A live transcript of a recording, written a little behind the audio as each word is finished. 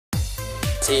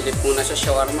Silip muna sa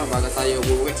shawarma bago tayo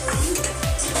umuwi.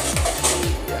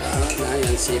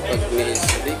 Yan sipag ni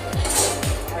Sadiq.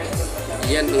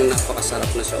 Yan ang napakasarap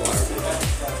na shawarma.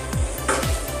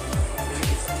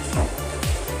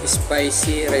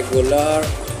 Spicy, regular.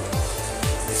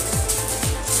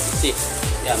 See,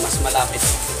 yan mas malapit.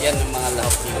 Yan ang mga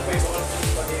lahok niyo.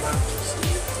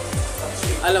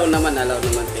 Alaw naman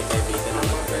kay kaibigan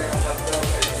naman.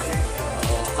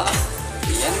 Oh, ha?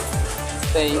 Yan.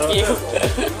 Thank you.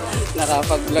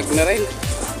 Nakapag-vlog na rin.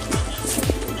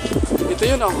 Ito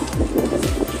yun oh.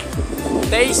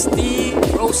 Tasty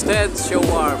roasted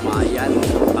shawarma. Yan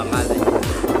ang pangalan niya.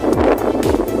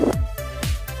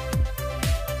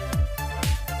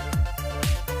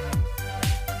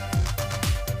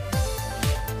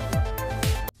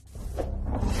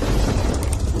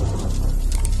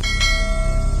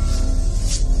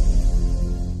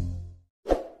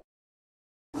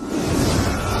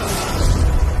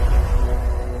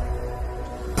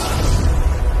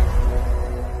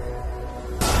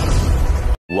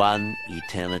 One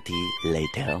eternity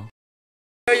later.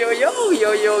 Yo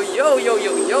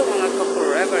mga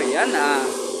ka-forever yan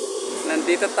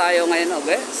nandito tayo ngayon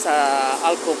sa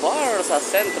Alcobar, sa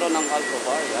sentro ng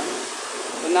Alcobar yan.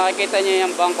 Kung nakikita niyo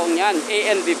yung bangkong yan,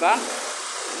 ANB Bank.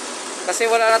 Kasi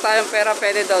wala na tayong pera,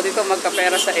 pwede daw dito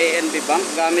magkapera sa ANB Bank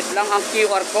gamit lang ang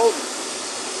QR code.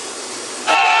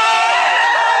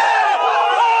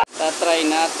 Tatry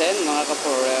natin mga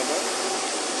ka-forever.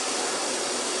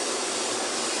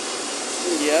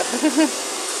 Yeah.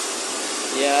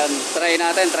 Yan, try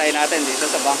natin dito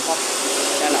sa Bangkok.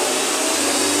 Yan o.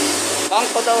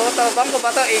 Bangko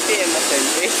ba ito? ATM machine.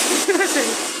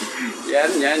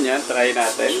 Yan, try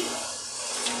natin.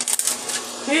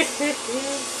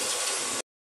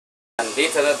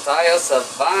 Dito na tayo sa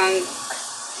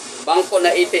bangko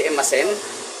na ATM machine.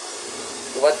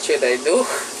 What should I do?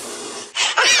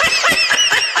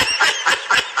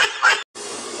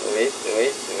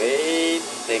 Wait.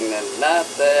 Tingnan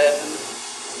natin.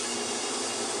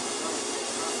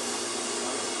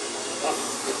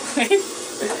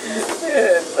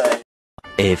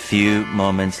 A few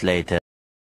moments later.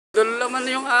 Doon laman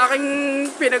yung aking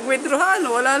pinag-withdrawhan.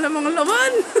 Wala namang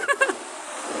laman.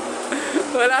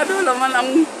 Wala doon laman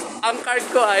ang card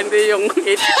ko hindi yung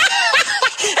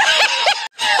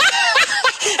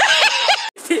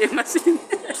ATM machine.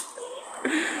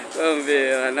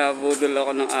 Nabudol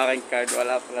ako ng aking card.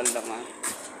 Wala pala laman.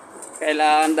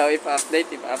 Kailangan daw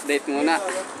ipa-update muna.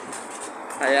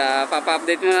 Kaya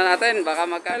papa-update muna natin. Baka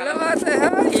magkalamat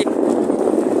hi!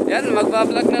 Yan,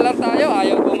 magbablog na lang tayo.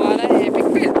 Ayaw gumana.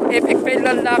 Epic fail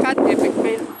lang lakad. Epic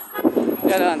fail.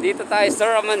 Yan, dito tayo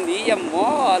sa Ramandia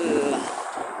Mall.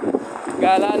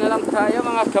 Gala na lang tayo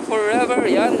mga ka-forever.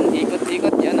 Yan,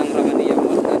 ikot-ikot yan ang Ramandia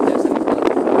Mall. Nandiyan sa likod.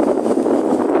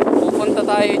 Pupunta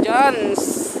tayo dyan.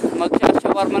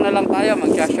 Magsha-shawarma na lang tayo.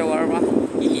 Magsha-shawarma.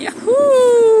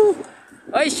 Yahoo!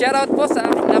 Oy, shoutout po sa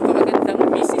aking napakagandang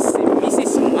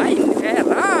Mrs. Mine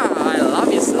Era. I love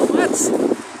you so much.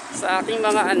 Sa aking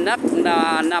mga anak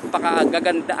na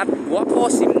napakagaganda at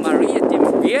guwapo, si Maria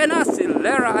Timbiena, si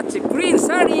Lera at si Green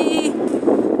Sari.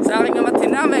 Sa aking mga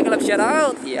tina, mega love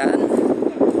shoutout. Yan.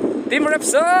 Team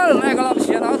Repsol, mega love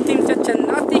shoutout. Team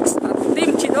Chachanatics at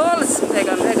Team Chidols,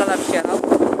 mega love shoutout.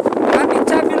 Ate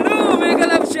Chabilu, mega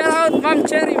love shoutout. Ma'am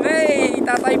Cherry May,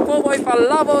 Tatay Poboy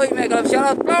Palaboy, mega love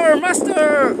shoutout. Flower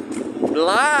Master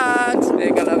Vlogs,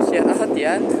 mega love shoutout.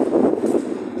 Yan.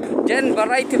 Jen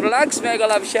Variety Vlogs,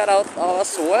 mega love shoutout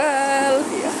as well.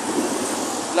 Yeah.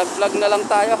 Vlog na lang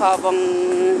tayo habang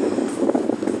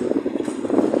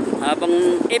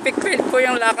epic fail po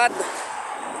yung lakad.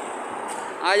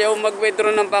 Ayaw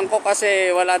mag-withdraw ng bangko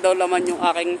kasi wala daw laman yung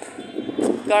aking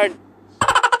card.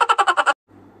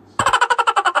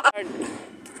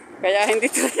 Kaya hindi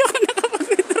tayo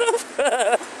nakapag-withdraw.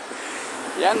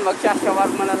 Yan,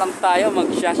 magsha-shawarma na lang tayo.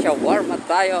 Magsha-shawarma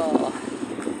tayo.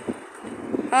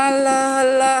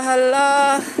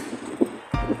 Hala.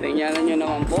 Tingnan nyo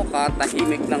naman po,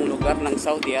 katahimik ng lugar ng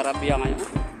Saudi Arabia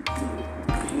ngayon.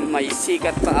 May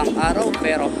sikat pa ang araw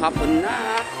pero hapon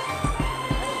na.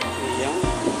 Ayan.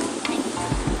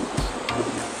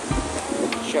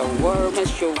 Shawarma.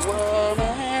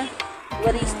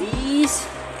 What is this?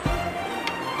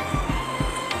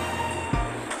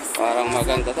 Parang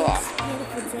maganda to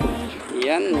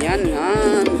Yan.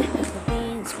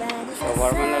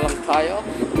 Shawarma na lang tayo.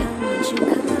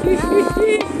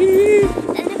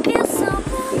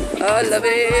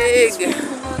 Lamig.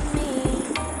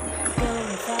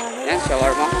 Yan,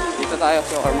 shawarma. Dito tayo,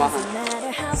 shawarma.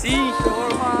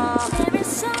 Shawarma.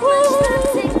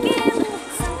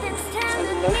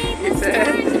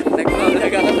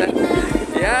 Nagpapalagay ako sa...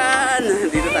 Yan.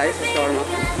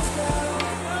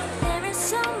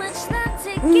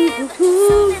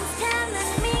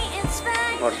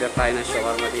 Order tayo ng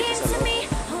shawarma dito sa loob.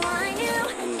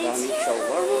 Ang daming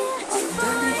shawarma. Ang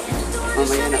dami.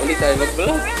 Mamaya na ulit tayo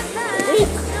mag-vlog.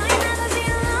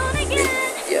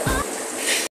 Yeah.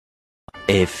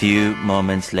 A few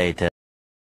moments later.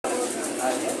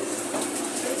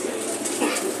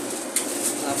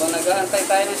 Habang nag-aantay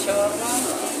tayo ng shawarma,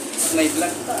 may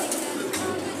vlog pa.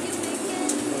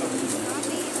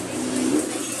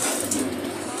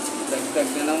 Dagdag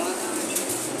na naman.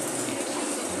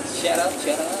 Shout out,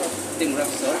 Team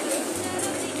Rapsor.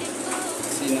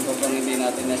 Sino pa bang hindi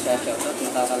natin na shoutout?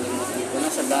 Nakakalimutan ko na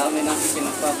sa dami ng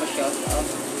pinagpapa-shoutout.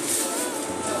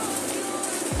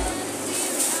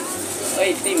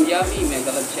 Ay, Team Yummy, may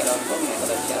galad shoutout po, may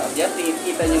galad shoutout. Yan,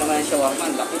 kita nyo naman yung shawarma,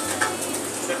 ang laki.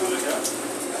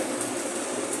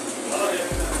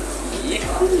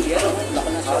 Yan, laki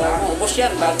na shawarma. Ubos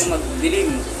yan bago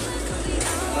magdilim.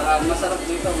 Masarap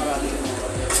dito, maraming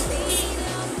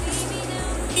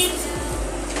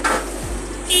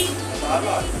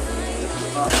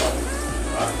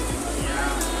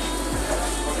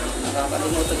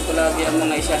nakakalimutan ko lagi ang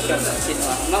mga isa-shot at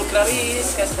sino. Ma'am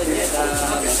Clarice Castaneda,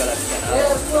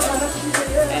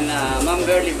 and Ma'am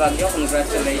Berly Baguio,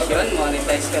 congratulations,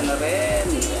 monetize ka na rin.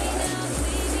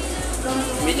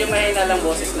 Medyo mahina lang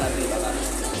boses natin baka.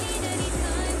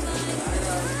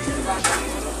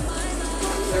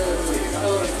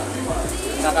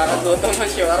 Nakakatuto mo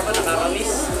shawarma,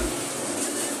 nakakamiss.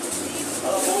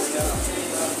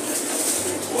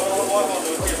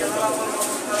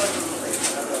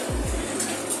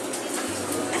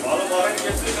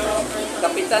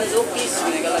 Kapitan Zukis,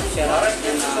 mega love shoutout.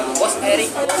 Boss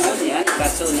Eric Ogun, yan,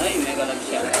 Katsunoy, mega love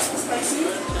shoutout.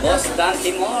 Boss Dan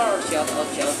Timor, shoutout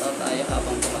tayo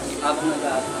habang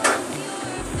nag-aatay.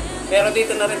 Pero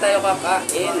dito na rin tayo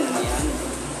kakain, yan.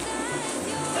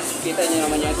 Kita niyo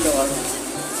naman yung shawarma.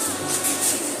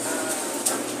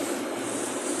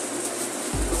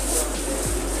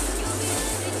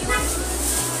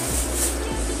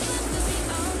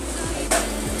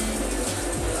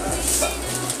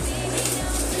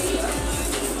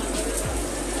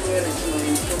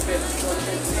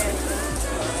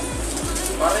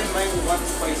 Parang may one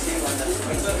spicy, one not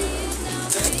spicy.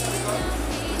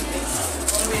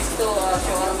 Always to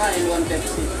shawarma and one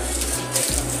Pepsi.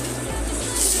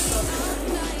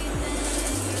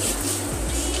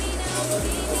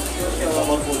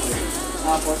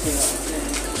 Tapos yun.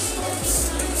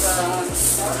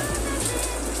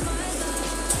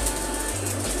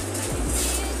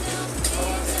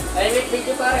 Ay, make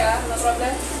video pare ha, no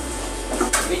problem.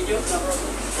 Video, no problem.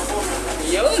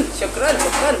 Yun, syukran.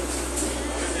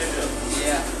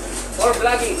 Yeah. Or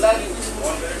vlogging.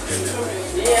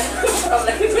 Yeah, no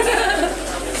problem.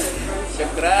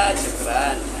 Syukran.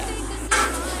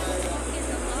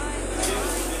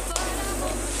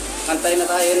 Kantay na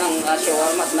tayo ng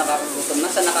shawarma at nakakagutom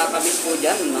na. Sa nakakabis po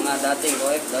dyan, mga dating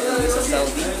OFW sa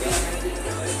Saudi.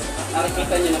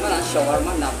 Nakikita nyo naman ang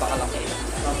shawarma, napakalaki.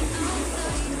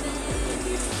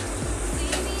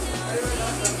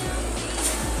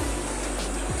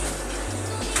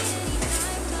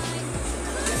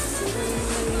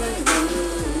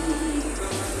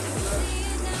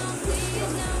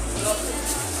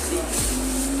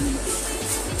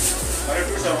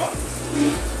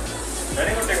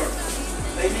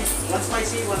 One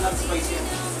spicy, one not spicy.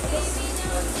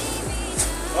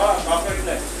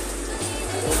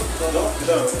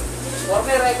 Or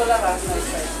may regular ha, nice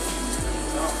size.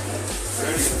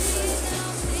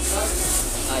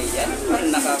 Ayan,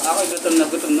 ako'y gutom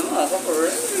na ako for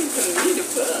hindi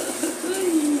pa.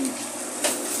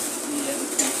 Ayan.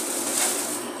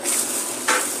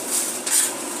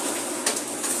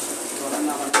 Wala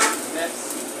na ako. Next.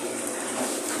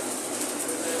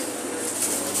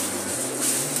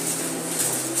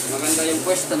 Maganda yung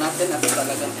pwesto natin at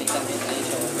talagang kita-kita yung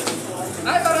show.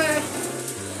 Ay, pare!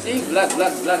 See, vlog.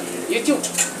 YouTube.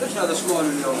 That's not a small,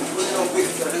 big,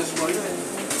 small.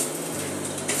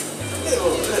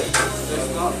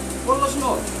 Puro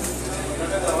small.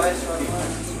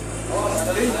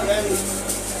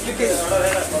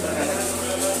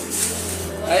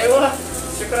 Ayaw,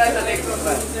 syukran sa lekro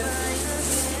pa.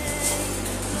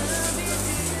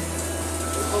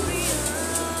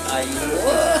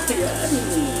 Ayaw, yan.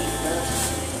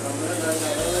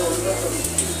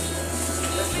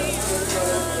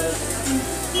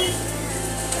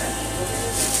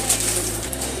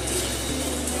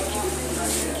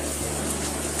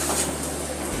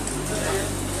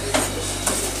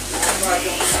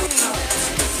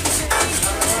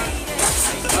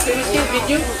 Matinis yung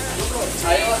video.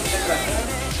 Ayaw, syukran.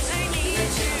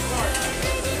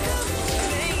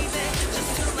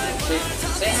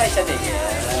 Say hi, Sadik.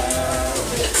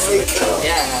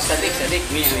 Yeah, Sadik, Sadik.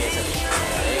 Me, Sadik.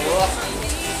 Ayo.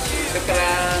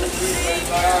 Syukran.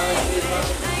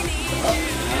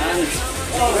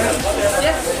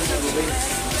 Yeah.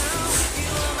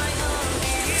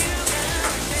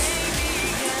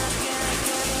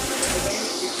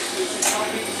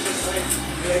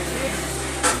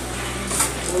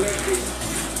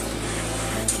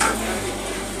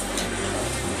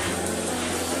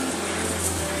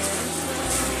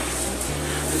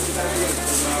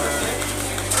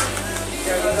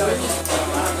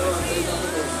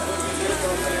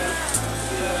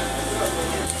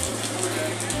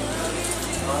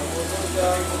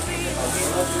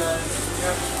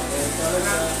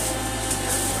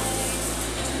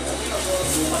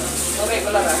 Okay,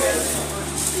 wala na.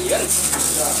 Yan.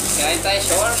 Kain tayo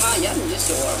shawarma. Yan,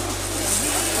 just shawarma.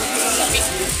 Lapit.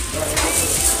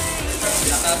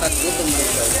 Nakakagutom mo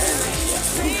siya.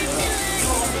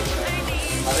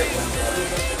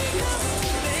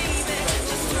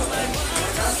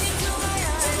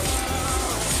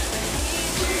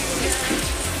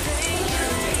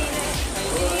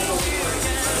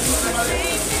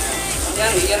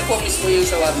 Yan po mismo yung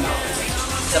shawarma.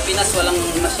 Sa Pinas walang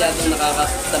masyadong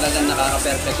talagang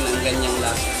nakaka-perfect ng ganyang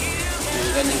lasa.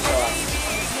 Ng ganyang shawarma.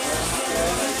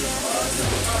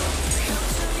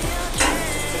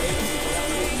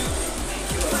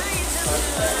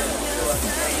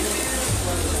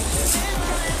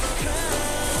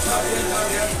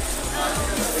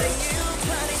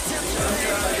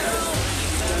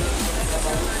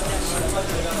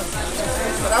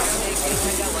 Sarap.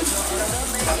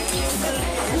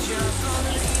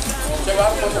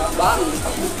 Shawarma mukbang.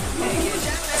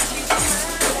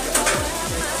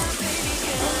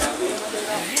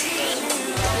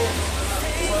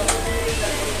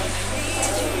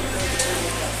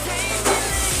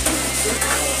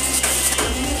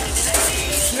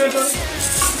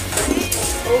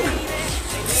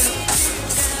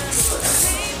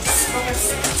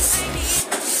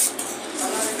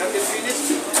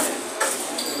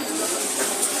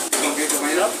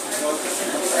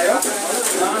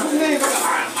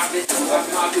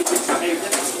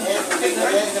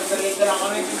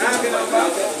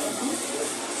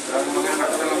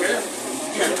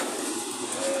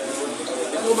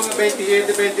 Mga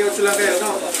 28 lang kayo,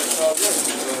 no?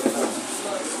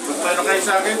 Magpano kayo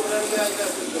sa akin?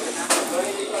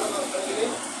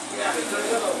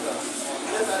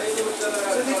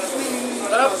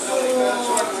 Sarap!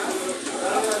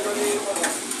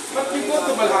 Ba't di ko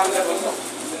ito malahanga ko?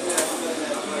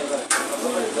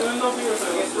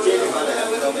 Chili pala.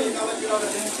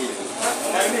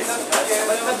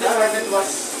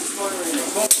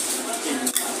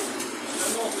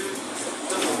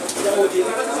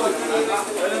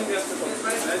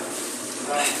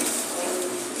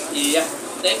 Iya,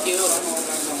 thank you.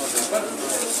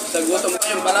 Sa gutom ko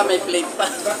yung pala may plate pa.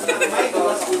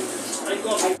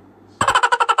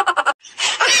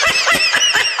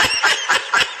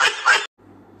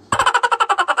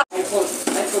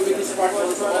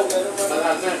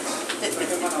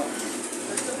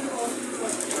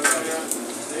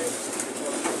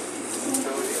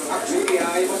 Actually,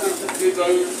 I wanted to do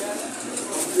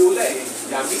Lula,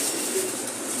 yummy.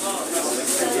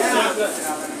 Yeah.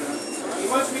 He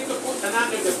wants me to put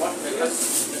another in the pot because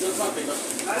I don't want because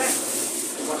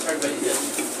it was hard idea.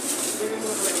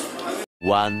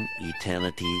 One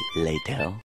eternity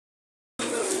later.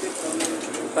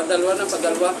 Padalwa na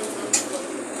padalwa.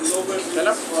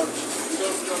 Sarap.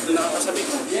 Nakakasabi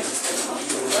ko. Yes.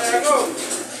 There you go.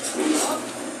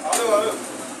 Hello.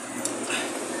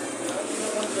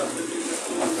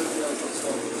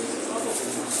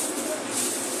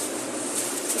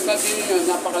 Yung bagay nyo,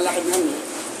 napakalaki naman.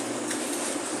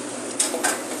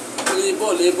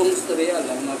 Libong storyal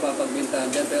ang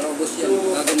mapapagbintahan dyan. Pero ubos yan.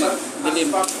 Bago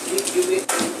magdilim.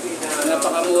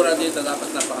 Napakamura dito. Dapat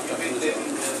napakasarap.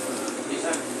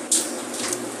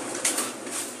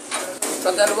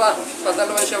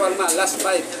 Padalwa shawarma. Last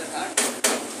bite.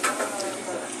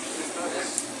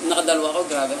 Nakadalwa ko.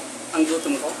 Grabe. Ang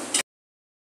gutom ko.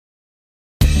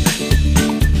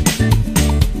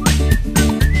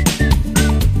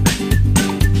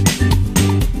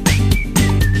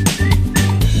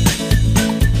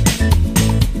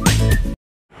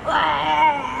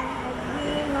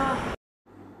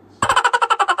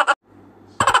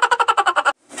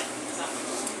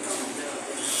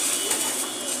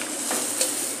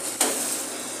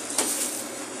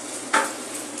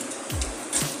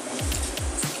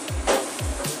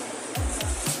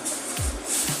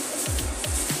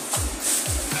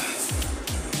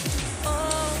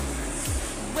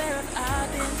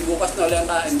 bukas na ulit ang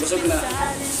kain. Busog na.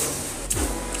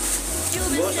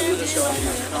 Busog na sa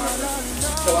shawarma.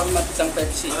 Shawarma at isang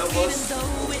Pepsi.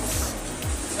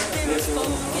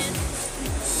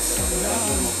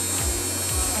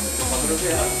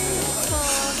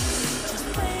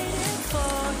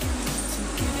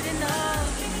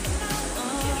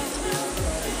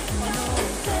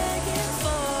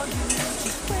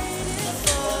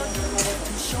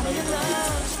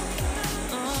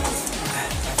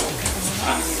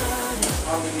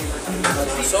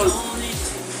 Salt.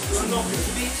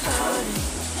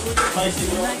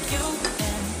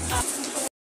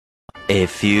 A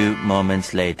few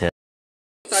moments later.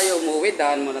 Tayo umuwi,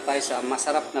 daan muna tayo sa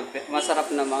masarap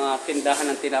na mga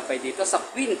tindahan ng tinapay dito sa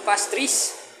Queen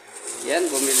Pastries. Yan,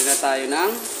 bumili na tayo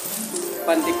ng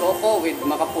pandikoko with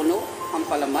makapuno ang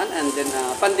palaman, and then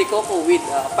pandikoko with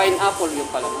pineapple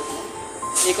yung palaman.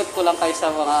 Ikot ko lang kayo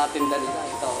sa mga tinda nila.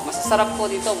 Ito, masasarap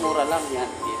po dito, mura lang yan.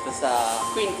 Dito sa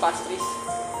Queen Pastries,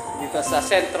 dito sa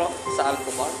sentro, sa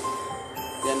Alcobar.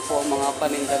 Yan po ang mga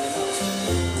paninda nila.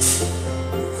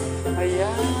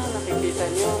 Ayan, nakikita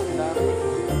nyo.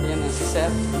 Yan si Sir.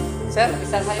 Sir,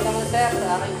 isa kayo naman Sir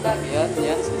sa aking vlog.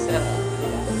 Yan si Sir.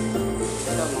 Ayan.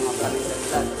 Ito mga paninda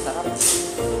nila. Sarap.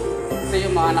 Ito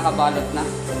yung mga nakabalot na.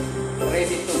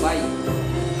 Ready to buy.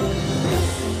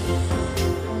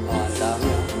 Ang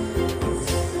dami.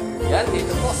 Yan,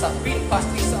 dito po sa Queen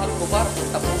Pastries sa Alcobar.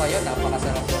 Punta po kayo.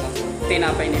 Napakasarap po ng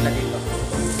tinapay nila dito.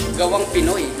 Gawang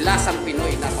Pinoy, lasang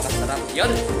Pinoy, napakasarap. Yun,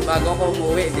 bago ako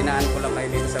umuwi, dinaan ko lang kayo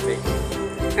dito sa Bake.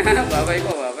 Bye-bye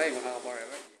po.